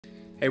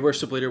Hey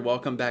worship leader,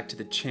 welcome back to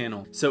the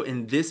channel. So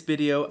in this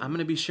video, I'm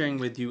gonna be sharing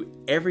with you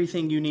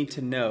everything you need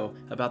to know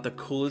about the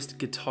coolest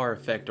guitar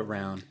effect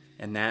around,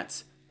 and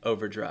that's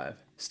overdrive.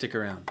 Stick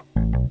around.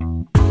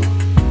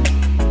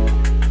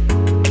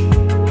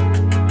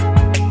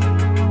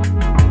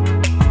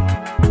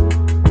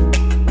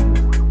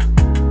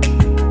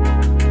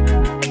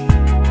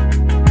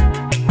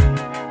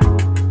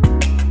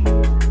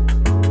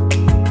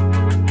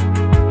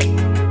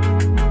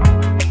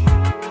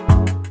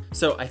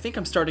 So I think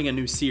I'm starting a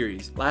new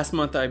series. Last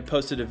month I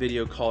posted a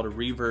video called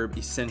Reverb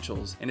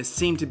Essentials, and it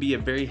seemed to be a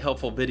very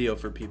helpful video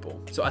for people.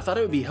 So I thought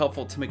it would be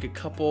helpful to make a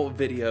couple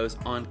videos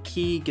on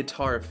key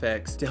guitar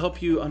effects to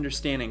help you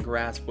understand and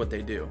grasp what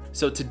they do.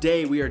 So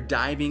today we are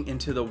diving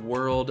into the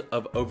world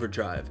of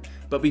overdrive.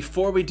 But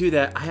before we do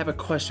that, I have a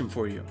question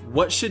for you.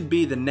 What should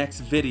be the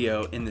next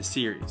video in the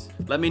series?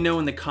 Let me know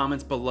in the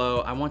comments below.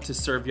 I want to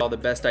serve y'all the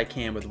best I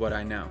can with what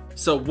I know.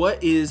 So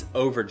what is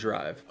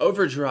overdrive?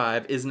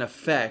 Overdrive is an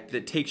effect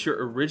that takes your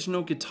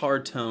original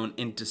guitar tone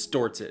and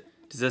distorts it.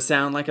 Does that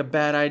sound like a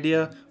bad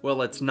idea?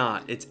 Well, it's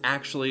not. It's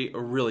actually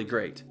really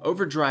great.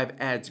 Overdrive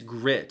adds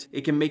grit.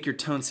 It can make your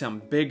tone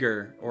sound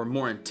bigger or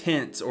more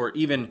intense or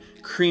even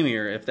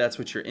creamier if that's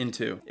what you're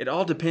into. It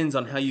all depends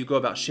on how you go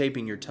about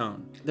shaping your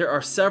tone. There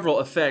are several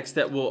effects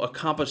that will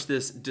accomplish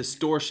this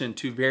distortion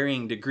to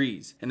varying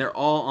degrees, and they're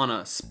all on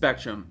a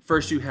spectrum.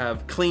 First you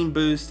have clean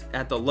boost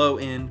at the low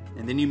end,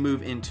 and then you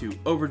move into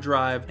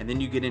overdrive, and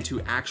then you get into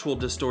actual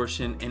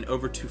distortion and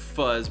over to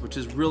fuzz, which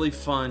is really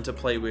fun to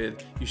play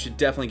with. You should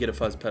definitely get a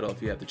fuzz pedal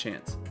if you have the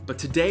chance. But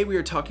today we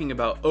are talking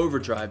about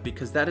overdrive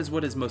because that is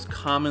what is most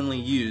commonly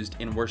used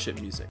in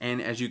worship music.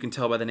 And as you can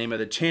tell by the name of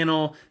the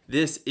channel,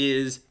 this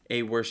is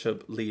a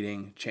worship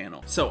leading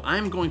channel. So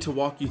I'm going to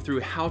walk you through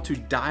how to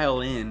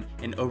dial in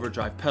an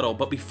overdrive pedal.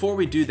 But before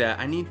we do that,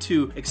 I need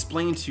to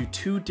explain to you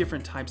two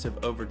different types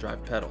of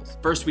overdrive pedals.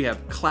 First, we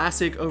have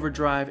classic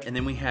overdrive, and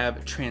then we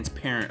have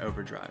transparent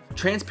overdrive.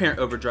 Transparent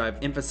overdrive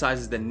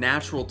emphasizes the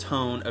natural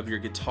tone of your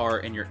guitar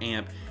and your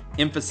amp,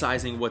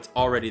 emphasizing what's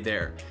already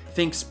there.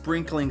 Think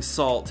sprinkling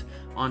salt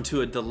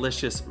onto a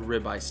delicious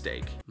ribeye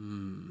steak.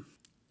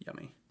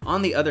 Yummy.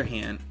 On the other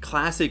hand,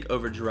 classic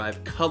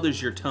overdrive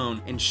colors your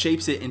tone and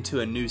shapes it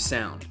into a new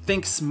sound.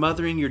 Think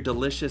smothering your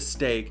delicious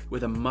steak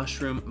with a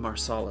mushroom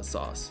marsala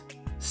sauce.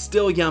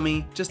 Still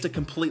yummy, just a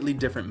completely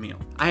different meal.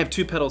 I have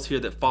two pedals here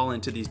that fall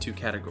into these two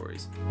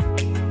categories.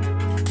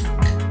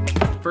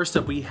 First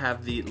up, we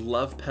have the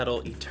Love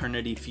Pedal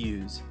Eternity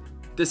Fuse.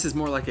 This is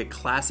more like a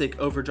classic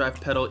overdrive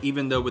pedal,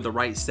 even though with the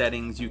right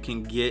settings you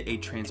can get a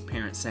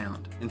transparent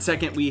sound. And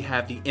second, we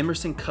have the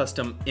Emerson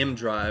Custom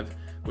M-Drive,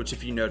 which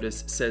if you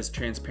notice says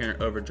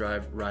transparent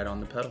overdrive right on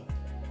the pedal.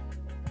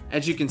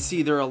 As you can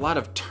see, there are a lot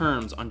of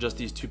terms on just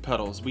these two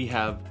pedals. We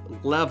have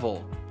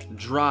level,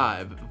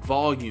 drive,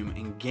 volume,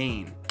 and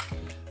gain.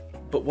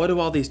 But what do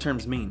all these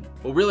terms mean?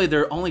 Well, really,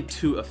 there are only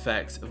two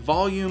effects.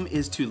 Volume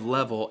is to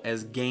level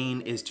as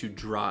gain is to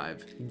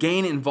drive.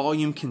 Gain and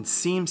volume can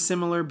seem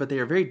similar, but they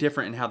are very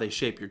different in how they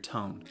shape your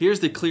tone. Here's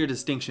the clear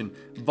distinction.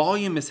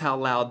 Volume is how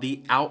loud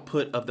the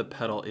output of the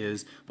pedal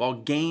is, while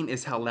gain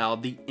is how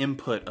loud the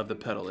input of the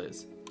pedal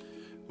is.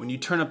 When you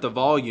turn up the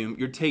volume,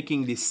 you're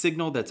taking the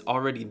signal that's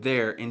already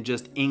there and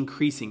just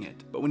increasing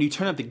it. But when you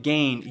turn up the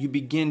gain, you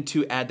begin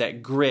to add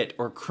that grit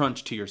or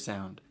crunch to your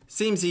sound.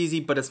 Seems easy,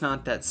 but it's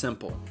not that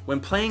simple. When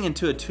playing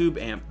into a tube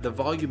amp, the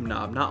volume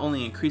knob not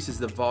only increases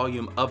the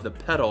volume of the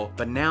pedal,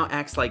 but now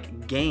acts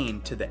like gain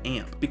to the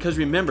amp. Because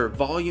remember,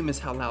 volume is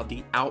how loud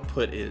the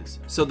output is.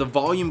 So the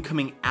volume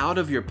coming out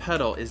of your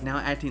pedal is now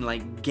acting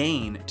like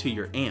gain to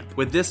your amp.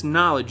 With this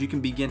knowledge, you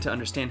can begin to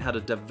understand how to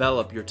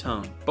develop your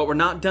tone. But we're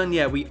not done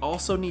yet. We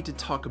also need to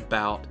talk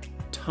about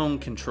tone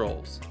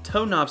controls.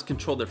 Tone knobs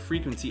control the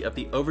frequency of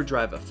the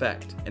overdrive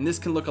effect, and this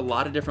can look a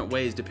lot of different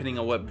ways depending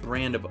on what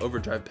brand of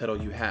overdrive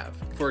pedal you have.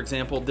 For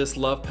example, this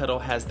Love pedal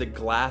has the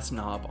glass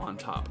knob on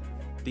top.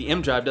 The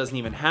M-Drive doesn't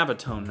even have a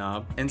tone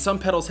knob, and some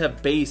pedals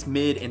have bass,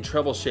 mid, and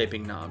treble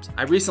shaping knobs.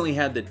 I recently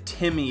had the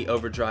Timmy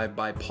Overdrive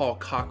by Paul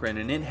Cochran,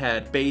 and it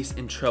had bass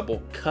and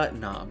treble cut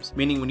knobs,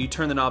 meaning when you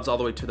turn the knobs all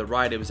the way to the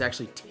right, it was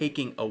actually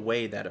taking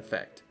away that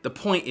effect. The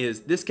point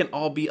is, this can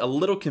all be a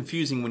little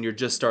confusing when you're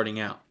just starting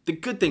out. The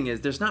good thing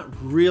is there's not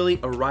really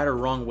a right or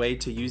wrong way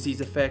to use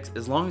these effects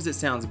as long as it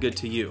sounds good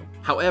to you.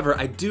 However,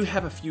 I do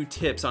have a few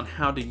tips on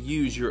how to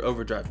use your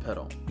overdrive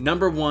pedal.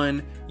 Number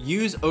one,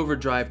 use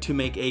overdrive to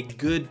make a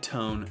good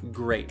tone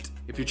great.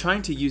 If you're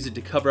trying to use it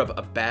to cover up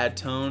a bad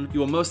tone, you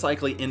will most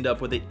likely end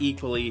up with an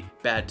equally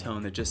bad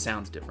tone that just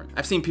sounds different.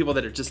 I've seen people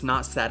that are just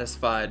not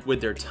satisfied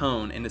with their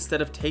tone, and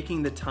instead of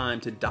taking the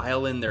time to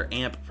dial in their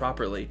amp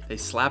properly, they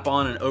slap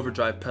on an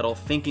overdrive pedal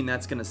thinking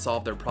that's gonna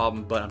solve their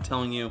problem, but I'm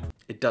telling you,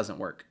 it doesn't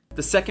work.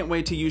 The second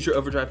way to use your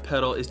overdrive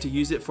pedal is to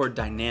use it for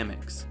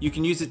dynamics. You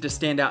can use it to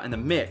stand out in the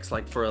mix,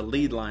 like for a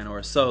lead line or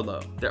a solo.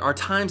 There are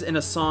times in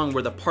a song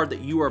where the part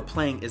that you are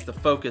playing is the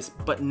focus,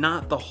 but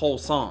not the whole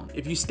song.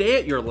 If you stay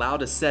at your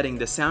loudest setting,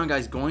 the sound guy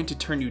is going to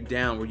turn you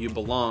down where you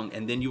belong,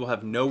 and then you will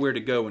have nowhere to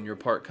go when your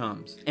part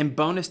comes. And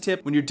bonus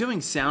tip, when you're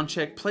doing sound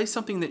check, play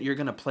something that you're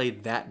gonna play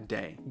that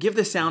day. Give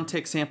the sound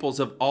tech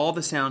samples of all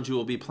the sounds you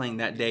will be playing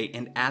that day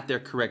and at their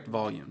correct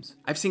volumes.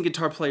 I've seen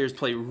guitar players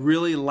play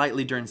really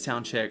lightly during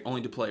sound check,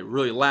 only to play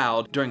really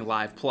loud during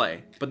live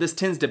play. But this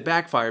tends to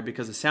backfire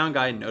because the sound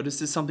guy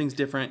notices something's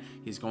different,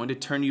 he's going to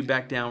turn you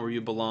back down where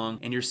you belong,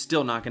 and you're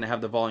still not going to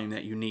have the volume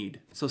that you need.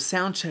 So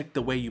sound check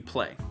the way you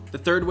play. The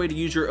third way to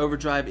use your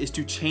overdrive is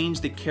to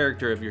change the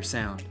character of your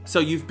sound.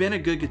 So you've been a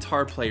good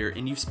guitar player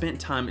and you've spent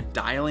time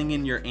dialing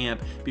in your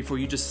amp before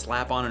you just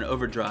slap on an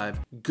overdrive.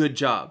 Good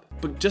job.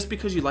 But just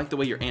because you like the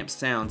way your amp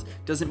sounds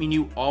doesn't mean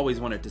you always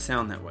want it to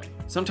sound that way.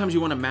 Sometimes you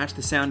want to match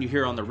the sound you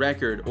hear on the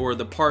record, or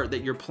the part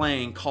that you're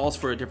playing calls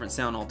for a different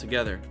sound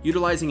altogether.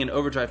 Utilizing an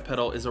overdrive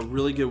pedal is a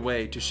really good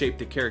way to shape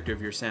the character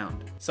of your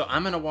sound. So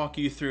I'm going to walk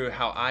you through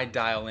how I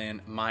dial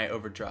in my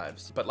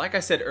overdrives. But like I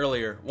said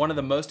earlier, one of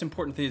the most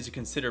important things to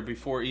consider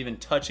before even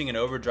touching an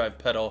overdrive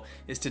pedal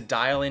is to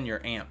dial in your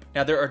amp.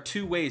 Now there are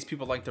two ways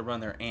people like to run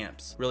their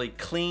amps: really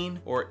clean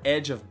or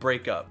edge of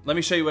breakup. Let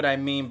me show you what I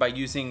mean by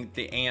using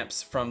the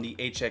amps from the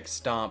HX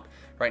Stomp.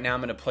 Right now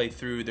I'm going to play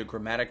through the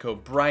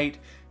Grammatico Bright,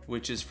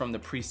 which is from the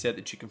preset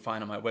that you can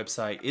find on my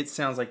website. It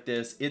sounds like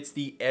this. It's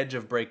the edge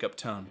of breakup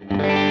tone.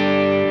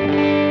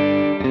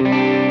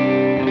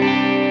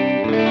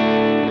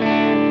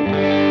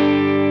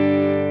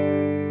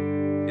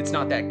 It's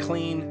not that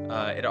clean.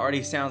 It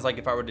already sounds like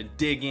if I were to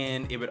dig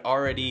in, it would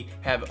already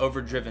have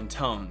overdriven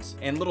tones.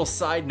 And little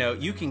side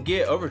note, you can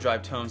get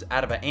overdrive tones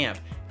out of an amp.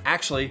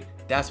 Actually,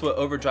 that's what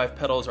overdrive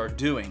pedals are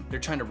doing. They're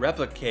trying to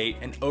replicate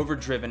an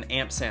overdriven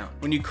amp sound.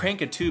 When you crank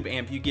a tube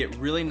amp, you get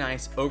really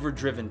nice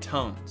overdriven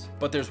tones.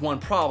 But there's one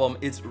problem,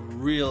 it's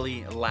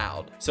really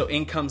loud. So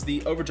in comes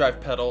the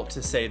overdrive pedal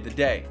to save the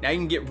day. Now you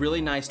can get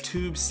really nice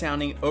tube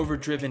sounding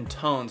overdriven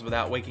tones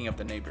without waking up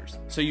the neighbors.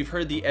 So you've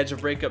heard the edge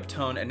of breakup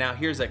tone, and now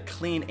here's a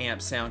clean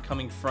amp sound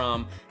coming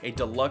from a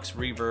deluxe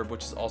reverb,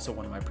 which is also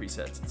one of my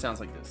presets. It sounds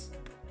like this.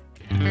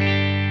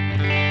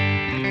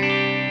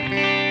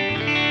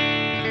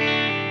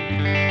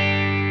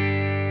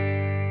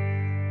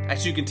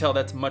 As you can tell,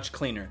 that's much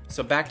cleaner.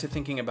 So back to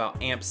thinking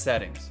about amp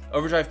settings.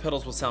 Overdrive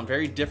pedals will sound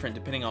very different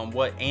depending on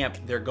what amp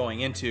they're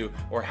going into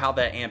or how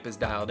that amp is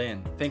dialed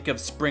in. Think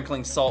of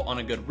sprinkling salt on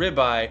a good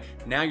ribeye.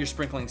 Now you're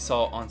sprinkling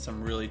salt on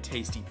some really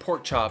tasty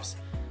pork chops.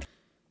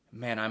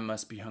 Man, I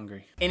must be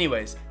hungry.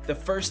 Anyways, the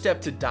first step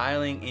to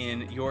dialing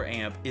in your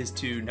amp is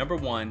to, number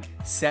one,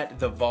 set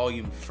the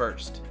volume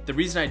first. The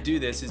reason I do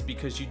this is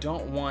because you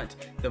don't want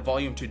the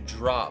volume to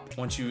drop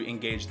once you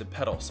engage the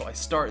pedal. So I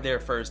start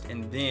there first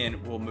and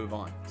then we'll move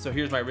on. So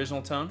here's my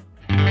original tone.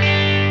 And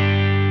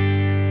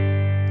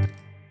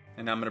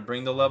I'm gonna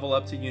bring the level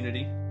up to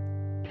unity.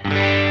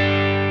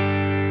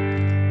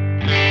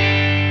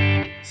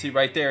 See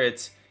right there,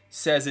 it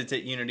says it's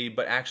at unity,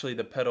 but actually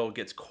the pedal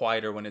gets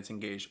quieter when it's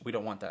engaged. We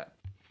don't want that.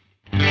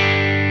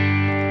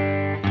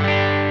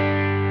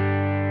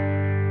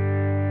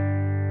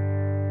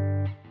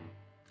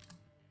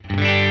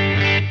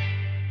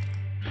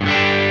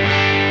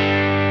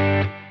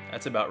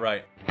 That's about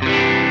right.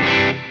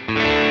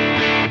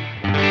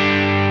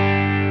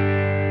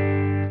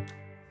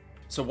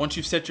 So once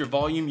you've set your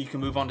volume, you can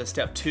move on to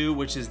step 2,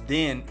 which is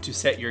then to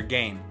set your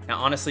gain. Now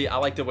honestly, I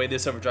like the way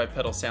this overdrive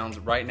pedal sounds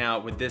right now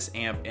with this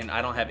amp, and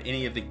I don't have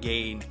any of the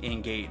gain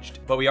engaged.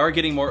 But we are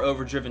getting more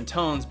overdriven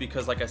tones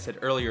because, like I said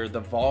earlier, the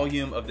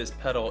volume of this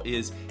pedal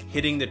is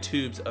hitting the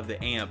tubes of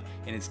the amp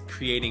and it's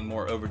creating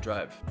more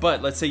overdrive.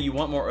 But let's say you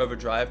want more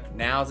overdrive,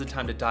 now's the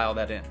time to dial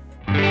that in.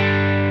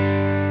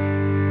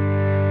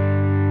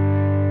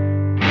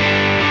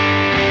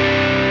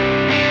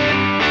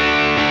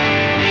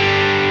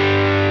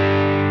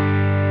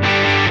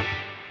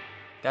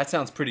 That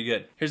sounds pretty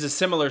good. Here's a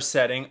similar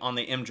setting on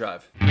the M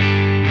drive.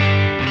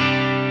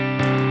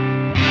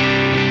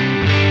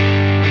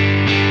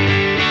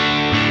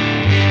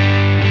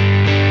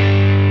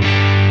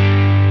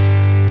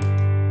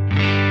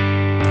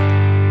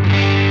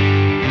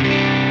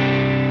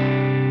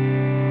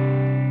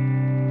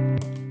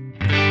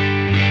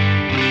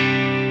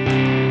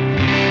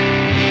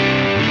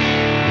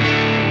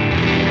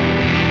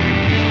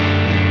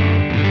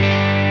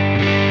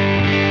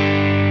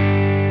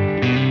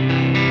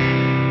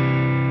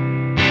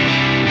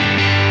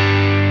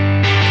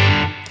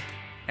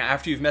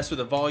 After you've messed with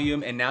the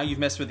volume and now you've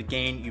messed with the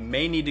gain, you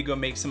may need to go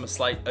make some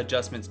slight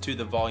adjustments to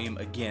the volume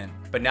again.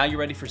 But now you're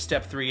ready for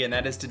step 3, and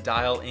that is to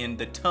dial in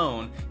the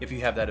tone if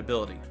you have that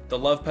ability. The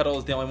Love pedal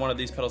is the only one of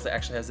these pedals that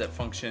actually has that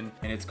function,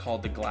 and it's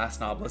called the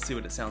glass knob. Let's see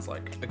what it sounds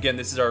like. Again,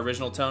 this is our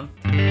original tone.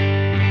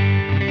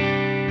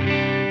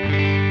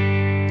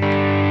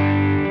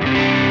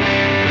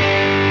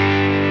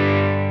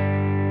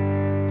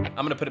 I'm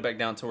gonna put it back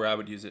down to where I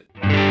would use it.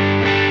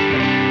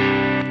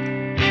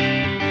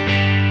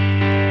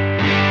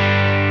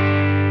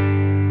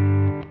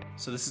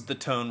 So this is the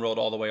tone rolled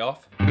all the way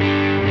off. And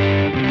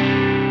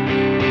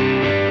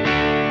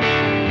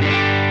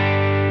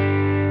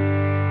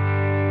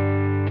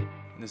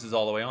this is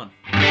all the way on.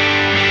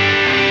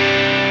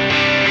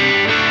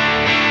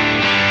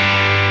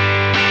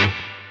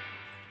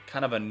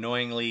 Kind of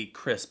annoyingly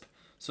crisp.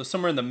 So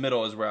somewhere in the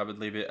middle is where I would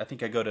leave it. I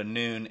think I go to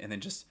noon and then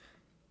just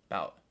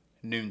about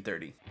noon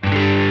 30.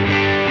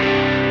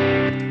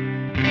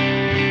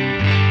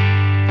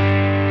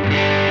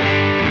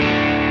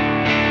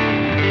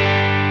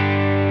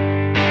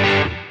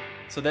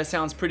 So that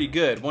sounds pretty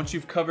good. Once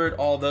you've covered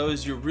all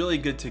those, you're really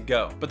good to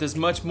go. But there's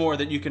much more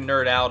that you can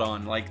nerd out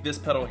on. Like this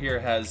pedal here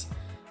has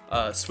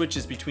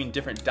switches between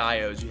different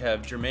diodes. You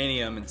have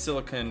germanium and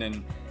silicon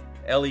and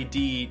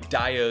LED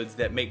diodes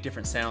that make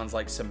different sounds,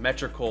 like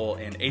symmetrical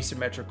and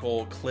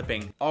asymmetrical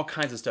clipping. All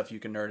kinds of stuff you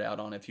can nerd out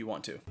on if you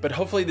want to. But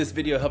hopefully this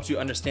video helps you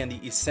understand the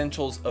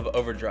essentials of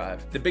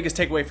overdrive. The biggest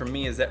takeaway from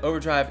me is that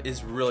overdrive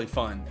is really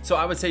fun. So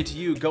I would say to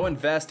you, go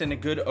invest in a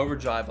good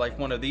overdrive like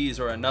one of these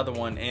or another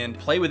one and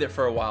play with it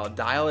for a while,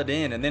 dial it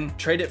in, and then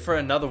trade it for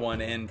another one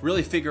and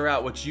really figure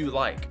out what you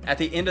like. At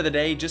the end of the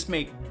day, just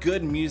make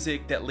good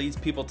music that leads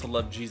people to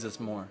love Jesus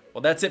more.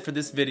 Well, that's it for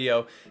this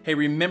video. Hey,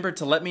 remember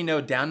to let me know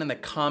down in the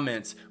comments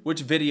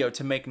which video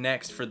to make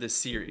next for this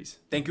series.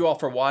 Thank you all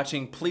for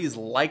watching. Please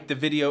like the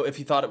video if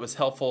you thought it was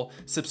helpful.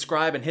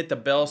 Subscribe and hit the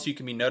bell so you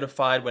can be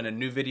notified when a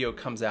new video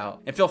comes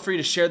out. And feel free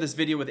to share this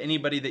video with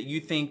anybody that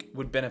you think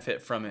would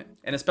benefit from it.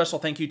 And a special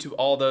thank you to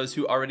all those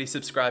who already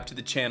subscribed to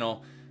the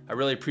channel. I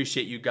really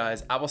appreciate you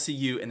guys. I will see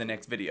you in the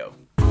next video.